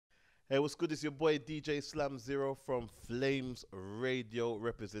Hey, what's good? It's your boy DJ Slam Zero from Flames Radio,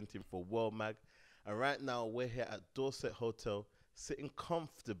 representing for WORLMAG. And right now, we're here at Dorset Hotel, sitting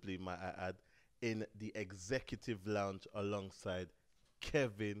comfortably, might I add, in the executive lounge alongside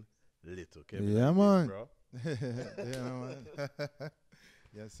Kevin Lyttle. Kevin, Yeah, how you man. bro? Yeah, man.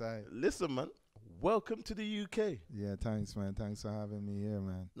 Yes, I. Listen, man, welcome to the UK. Yeah, thanks, man. Thanks for having me here,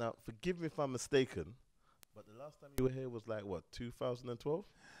 man. Now, forgive me if I'm mistaken, but the last time you were here was like, what, 2012?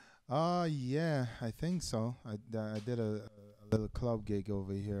 Yeah, I think so. I did a little club gig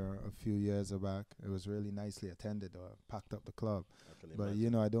over here a few years back. It was really nicely attended. Packed up the club. But, you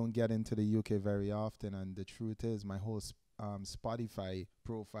know, I don't get into the UK very often. And the truth is, my whole Spotify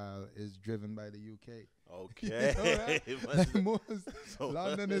profile is driven by the UK. Okay. You know,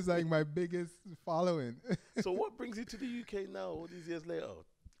 London is like my biggest following. So what brings you to the UK now, all these years later?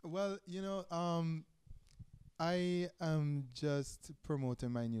 Well, you know, I am just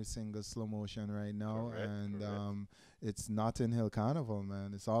promoting my new single, Slow Motion, right now. Correct. It's Notting Hill Carnival,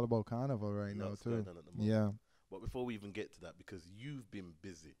 man. It's all about Carnival right now, too. Going on at the moment. Yeah. But before we even get to that, because you've been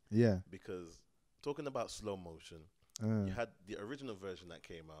busy. Yeah. Because talking about Slow Motion, you had the original version that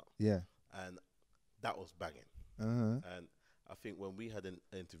came out. Yeah. And that was banging. And I think when we had an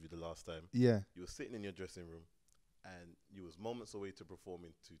interview the last time, yeah, you were sitting in your dressing room and you was moments away to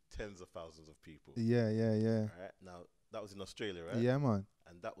performing to tens of thousands of people. Yeah. Right? Now, that was in Australia, right? Yeah, man.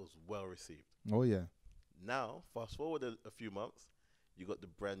 And that was well received. Oh, yeah. Now, fast forward a few months, you got the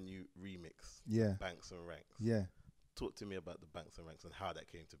brand new remix, yeah, Banks and Ranks. Yeah. Talk to me about the Banks and Ranks and how that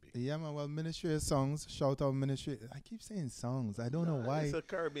came to be. Yeah, man. Well, Ministry of Songs, shout out Ministry. I keep saying songs. I don't know why. It's a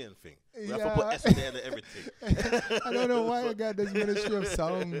Caribbean thing. We Yeah. have to put S in there and everything. I don't know why I got this Ministry of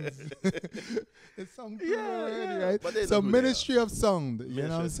Songs. It's song already, right? So Ministry of Sound, you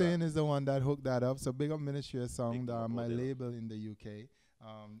know what I'm saying, is the one that hooked that up. So big up Ministry of Sound, my label in the UK.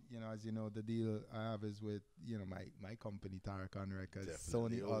 You know, as you know, the deal I have is with, you know, my company, Tarakan Records,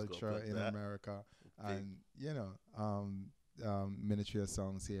 Definitely. Sony Ultra in America, and, you know, Ministry of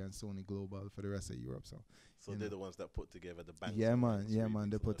Songs here and Sony Global for the rest of Europe. So they're the ones that put together the Banks yeah, and man. Ranks Yeah, man.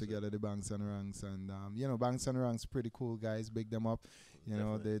 They remix put together the Banks and Ranks. And, you know, Banks and Ranks, pretty cool guys. Big them up. You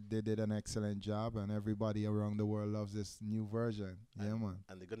know, they did an excellent job, and everybody around the world loves this new version. Yeah, man.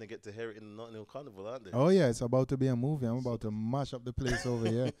 And they're going to get to hear it in the Notting Hill Carnival, aren't they? Oh, yeah. It's about to be a movie. I'm about to mash up the place over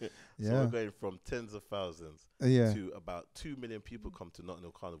here. Yeah. So we're going from tens of thousands to about 2 million people come to Notting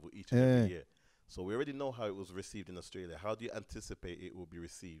Hill Carnival each and every year. So we already know how it was received in Australia. How do you anticipate it will be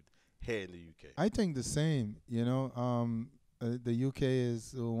received here in the UK? I think the same. You know, the UK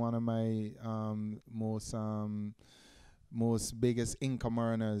is one of my most biggest income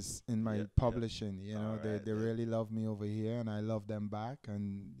earners in my publishing. You know, they really love me over here, and I love them back.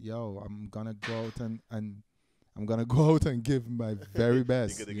 And yo, I'm gonna go out and I'm gonna go out and give my very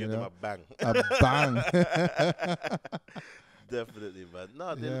best. You're gonna give them a bang. A bang. Definitely, man.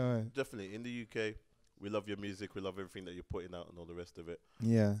 No, definitely. In the UK, we love your music. We love everything that you're putting out and all the rest of it.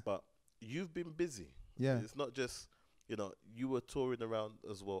 Yeah. But you've been busy. Yeah. It's not just, you know, you were touring around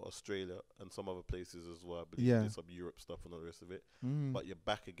as well, Australia and some other places as well. I believe you did some Europe stuff and all the rest of it. But you're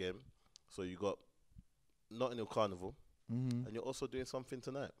back again. So you got Notting Hill Carnival. And you're also doing something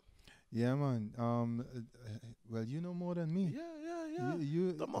tonight. Yeah, man. Well, you know more than me. Yeah.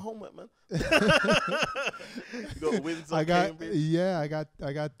 You done my homework, man. You got Windsor, Cambridge. Yeah, I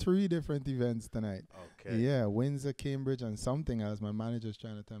got 3 different events tonight. Okay. Yeah, Windsor, Cambridge, and something else. My manager's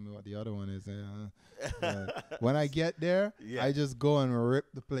trying to tell me what the other one is. When I get there, I just go and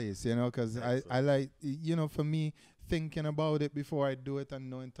rip the place, you know, because I like, you know, for me, thinking about it before I do it and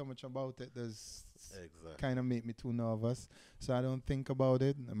knowing too much about it, does kind of make me too nervous. So I don't think about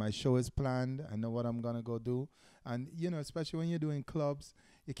it. My show is planned. I know what I'm going to go do. And, you know, especially when you're doing clubs,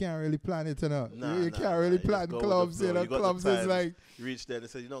 you can't really plan it enough. You can't really plan clubs. You know, clubs is like... You reach there and they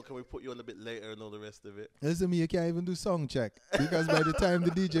say, you know, can we put you on a bit later and all the rest of it? Listen to me, you can't even do song check. Because by the time the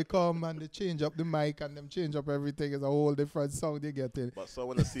DJ come and they change up the mic and them change up everything, it's a whole different song they get in. But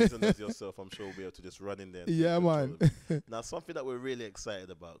someone as seasoned as yourself, I'm sure we'll be able to just run in there. Yeah, man. Now, something that we're really excited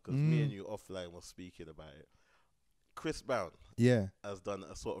about, because me and you offline were speaking about it. Chris Brown has done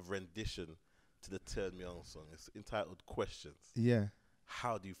a sort of rendition to the Turn Me On song. It's entitled Questions. Yeah.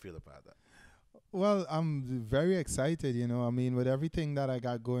 How do you feel about that? Well, I'm very excited, you know. I mean, with everything that I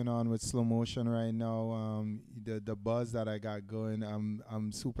got going on with Slow Motion right now, the buzz that I got going,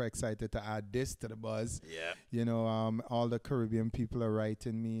 I'm super excited to add this to the buzz. Yeah. You know, all the Caribbean people are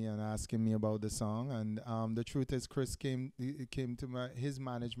writing me and asking me about the song. And the truth is, Chris came to his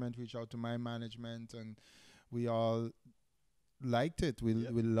management, reached out to my management, and we all liked it. We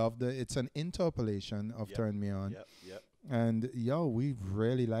loved it. It's an interpolation of Turn Me On. And yo, we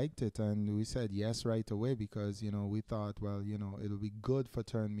really liked it, and we said yes right away because we thought, well, it'll be good for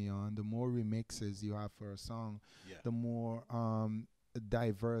Turn Me On. The more remixes you have for a song, the more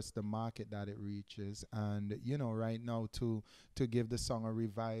diverse the market that it reaches, and right now to give the song a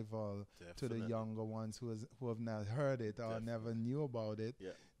revival to the younger ones who have not heard it or never knew about it.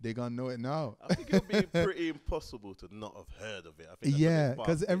 They're gonna know it now. I think it'll be pretty impossible to not have heard of it. I think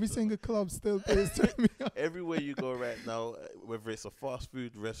because every single club still plays Turn Me On. Everywhere you go right now, whether it's a fast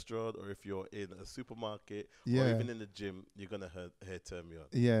food restaurant or if you're in a supermarket or even in the gym, you're gonna hear Turn Me On.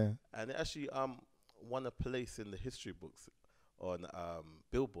 Yeah, and it actually won a place in the history books on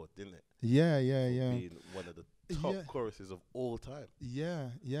Billboard, didn't it? Yeah. Being one of the top choruses of all time.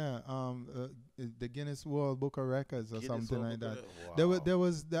 The Guinness World Book of Records or something like that. Wow. There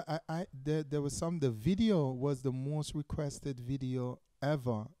was the video was the most requested video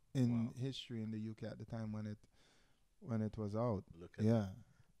ever in history in the UK at the time when it was out. Look at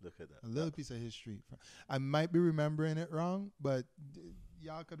that. A little piece of history. I might be remembering it wrong, but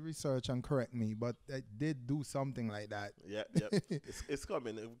y'all could research and correct me, but I did do something like that. Yeah. It's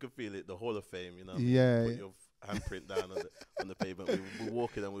coming. We can feel it. The Hall of Fame, Yeah. Put your handprint down on the pavement. We're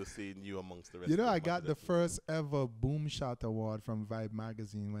walking and we're seeing you amongst the rest. I got the first ever Boom Shot Award from Vibe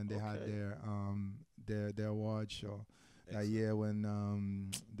magazine when they had their award show. That year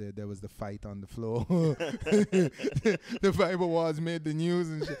when there was the fight on the floor. The Vibe Awards made the news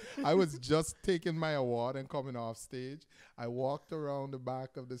and shit. I was just taking my award and coming off stage. I walked around the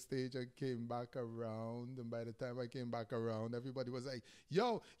back of the stage and came back around. And by the time I came back around, everybody was like,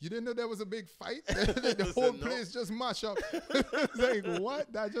 yo, you didn't know there was a big fight? The whole place just mashed up. It's like,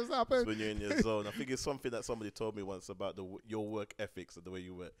 what? That just happened? It's when you're in your zone. I think it's something that somebody told me once about your work ethics and the way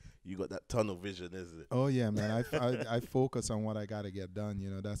you work. You got that tunnel vision, isn't it? Oh, yeah, man. I focus on what I got to get done.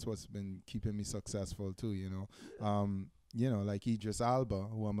 That's what's been keeping me successful, too, like Idris Elba,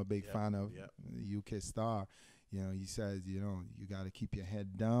 who I'm a big fan of, UK star. He says, you got to keep your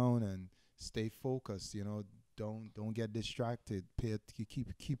head down and stay focused. Don't get distracted.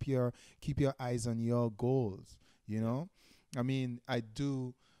 Keep your eyes on your goals. I mean, I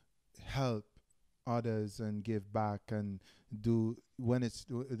do help others and give back and do when it's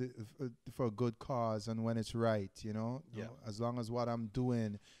for a good cause and when it's right. As long as what I'm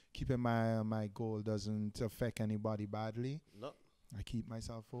doing, keeping my goal doesn't affect anybody badly. No. I keep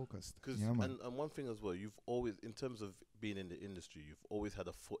myself focused. And one thing as well, you've always, in terms of being in the industry, you've always had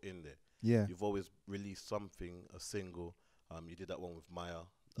a foot in there. Yeah. You've always released something, a single. You did that one with Maya.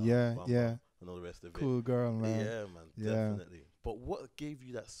 Bamba, and all the rest of it. Cool girl, man. Yeah, man. Definitely. But what gave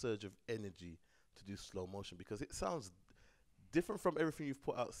you that surge of energy to do Slow Motion? Because it sounds different from everything you've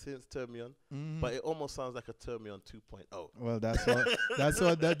put out since Turn Me On, but it almost sounds like a Turn Me On 2.0. Well, that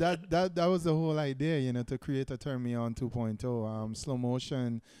was the whole idea, to create a Turn Me On 2.0. Slow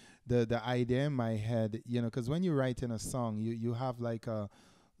Motion, the idea in my head, because when you write in a song, you have like a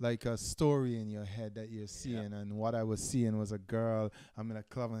story in your head that you're seeing, and what I was seeing was a girl. I'm in a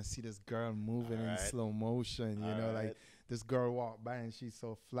club and I see this girl moving in slow motion, like this girl walk by and she's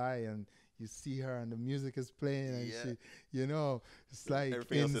so fly, and you see her and the music is playing and she, it's like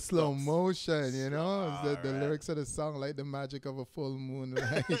in slow motion, the lyrics of the song, like the magic of a full moon,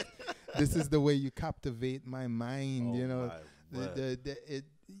 like this is the way you captivate my mind,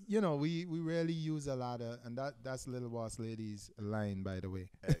 we really use a lot of, and that's Little Boss Lady's line, by the way.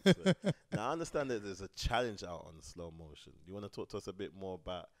 Excellent. Now I understand that there's a challenge out on Slow Motion. You want to talk to us a bit more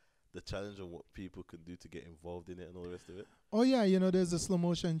about the challenge and what people can do to get involved in it and all the rest of it? Oh yeah, there's a Slow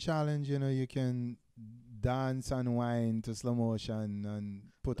Motion challenge. You can dance and whine to Slow Motion and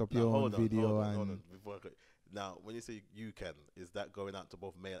put up your own video. Hold on. Now, when you say you can, is that going out to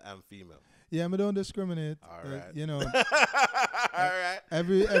both male and female? Yeah, I don't discriminate. All right. All right.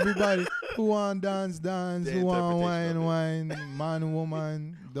 Everybody who want dance, who want wine, man,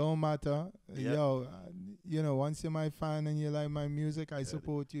 woman, don't matter. Yep. Once you're my fan and you like my music, I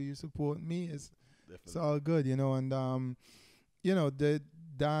support you, you support me. It's all good, and the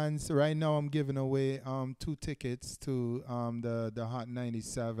dance right now I'm giving away 2 tickets to the Hot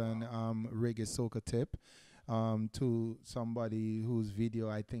 97 reggae soca tip. To somebody whose video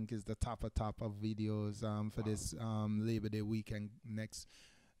I think is the top of videos for this Labor Day weekend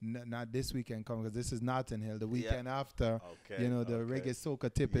not this weekend coming, because this is Notting Hill. The weekend after, the reggae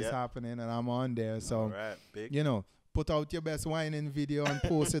soca tip is happening and I'm on there. So, put out your best whining video and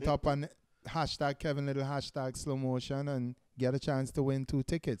post it up on hashtag Kevin Little, hashtag Slow Motion, and get a chance to win 2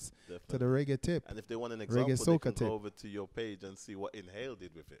 tickets to the reggae tip. And if they want an example, reggae they soca can go over to your page and see what Inhale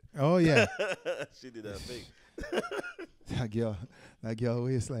did with it. Oh yeah, she did her thing. that girl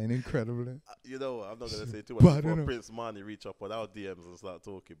waistline incredible. You know, I'm not gonna say too much before know. Prince Marnie reach up on our DMs and start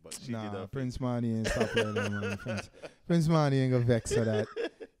talking, but she did her Prince Marnie ain't stop like that, man. Prince Marnie ain't gonna vex for that.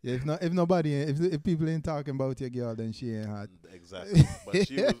 Yeah, if people ain't talking about your girl, then she ain't hot. Exactly. But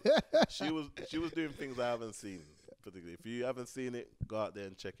she was doing things I haven't seen. Particularly, if you haven't seen it, go out there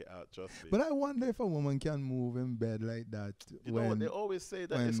and check it out. Trust me. But I wonder if a woman can move in bed like that. You know what? They always say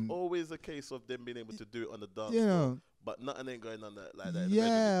that it's always a case of them being able to do it on the dance floor, but nothing ain't going on like that.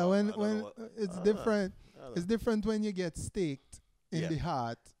 Yeah, when it's different. It's different when you get staked in the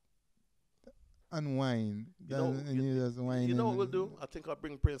heart and wine. You know what we'll do? I think I'll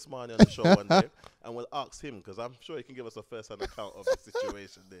bring Prince Marnie on the show one day, and we'll ask him, because I'm sure he can give us a first-hand account of the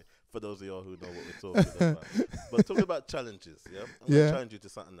situation there, for those of y'all who know what we're talking about. But talking about challenges, I'm going to challenge you to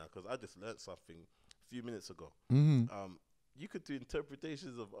something now, because I just learned something a few minutes ago. You could do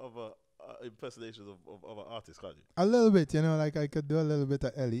interpretations of other impersonations of other artists, can't you? A little bit, like I could do a little bit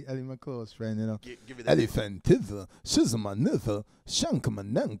of Ellie, my close friend, Give it Elephant Tiver, Shizma Nither,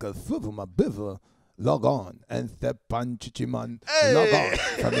 Shankamananka, Swivel my Biver, log on, and step on Chichiman, log on.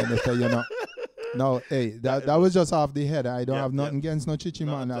 From anything, No, hey, that was just off the head. I don't have nothing against no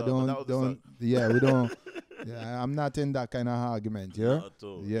Chichiman. We don't. Yeah, I'm not in that kind of argument, yeah? Not at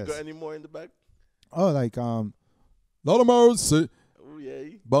all. Yes. You got any more in the bag? Oh, like, Lord of mercy. Oh,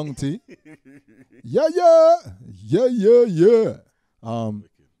 yeah. Bounty. Yeah.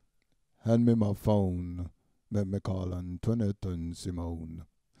 Hand me my phone. Let me call Antoinette and Simone.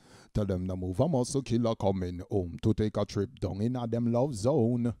 Tell them to move a muscle killer coming home to take a trip down in a them love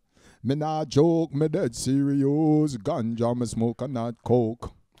zone. Me not joke, me dead serious. Ganja me smoke and not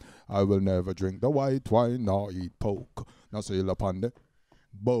coke. I will never drink the white wine nor eat pork. Now sail upon the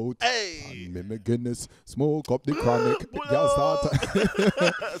boat. Hey! And me Guinness, smoke up the chronic.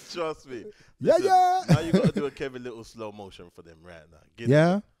 Trust me. Listen, Now you got to do a Kevin Little slow motion for them right now.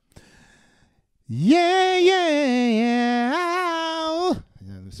 Yeah,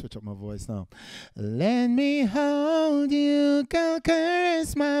 let me switch up my voice now. Let me hold you, girl,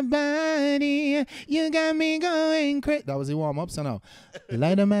 caress my body. You got me going crazy. That was the warm-up, so now.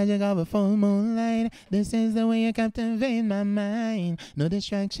 Light the magic of a full moonlight. This is the way you captivate my mind. No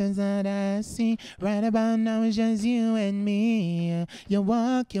distractions that I see. Right about now it's just you and me. You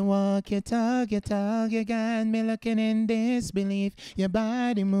walk, you talk. You got me looking in disbelief. Your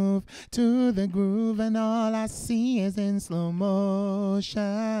body move to the groove, and all I see is in slow motion.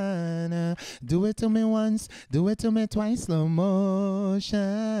 Do it to me once, do it to me twice, slow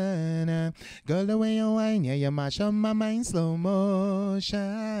motion. Girl, the way you whine, yeah, you mash up my mind, slow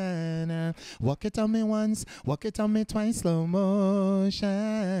motion. Walk it on me once, walk it on me twice, slow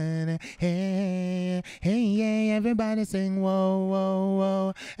motion. Hey, everybody sing, whoa, whoa,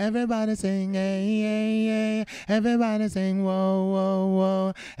 whoa. Everybody sing, hey. Everybody sing, whoa, whoa,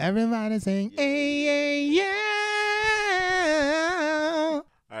 whoa. Everybody sing, hey, yeah.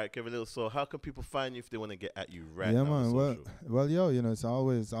 All right, Kevin Little. So, how can people find you if they want to get at you right now? Yeah, man. Well, it's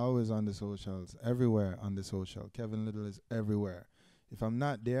always on the socials, everywhere on the social. Kevin Little is everywhere. If I'm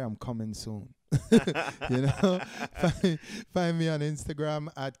not there, I'm coming soon. Find me on Instagram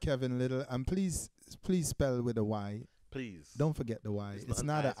at Kevin Little, and please spell with a Y. Please. Don't forget the Y. It's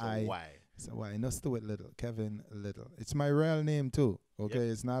not an I. It's a Y. No, Stuart Little. Kevin Little. It's my real name too. Okay,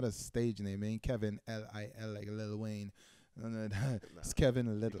 It's not a stage name. It ain't Kevin Lil like Lil Wayne. No, it's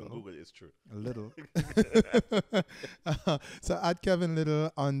Kevin Little. You can Google it, it's true. Little. So at Kevin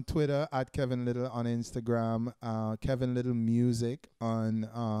Little on Twitter, at Kevin Little on Instagram, Kevin Little Music on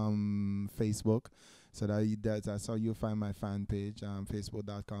Facebook. So that's how you find my fan page,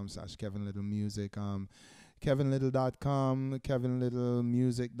 facebook.com/Kevin Little Music. KevinLittle.com,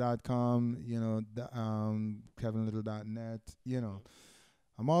 KevinLittleMusic.com, KevinLittle.net,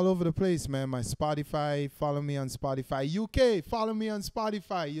 I'm all over the place, man. My Spotify, follow me on Spotify. UK, follow me on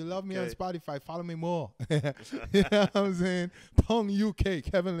Spotify. You love me on Spotify, follow me more. You know what I'm saying? Pong UK,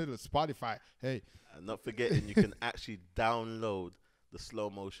 Kevin Little, Spotify. Hey. And not forgetting, you can actually download the slow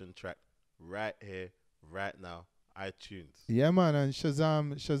motion track right here, right now, iTunes. Yeah, man, and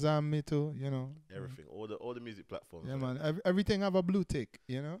Shazam me too, Everything, all the music platforms. Yeah, man, everything have a blue tick,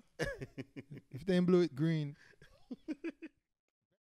 If they ain't blue, it green.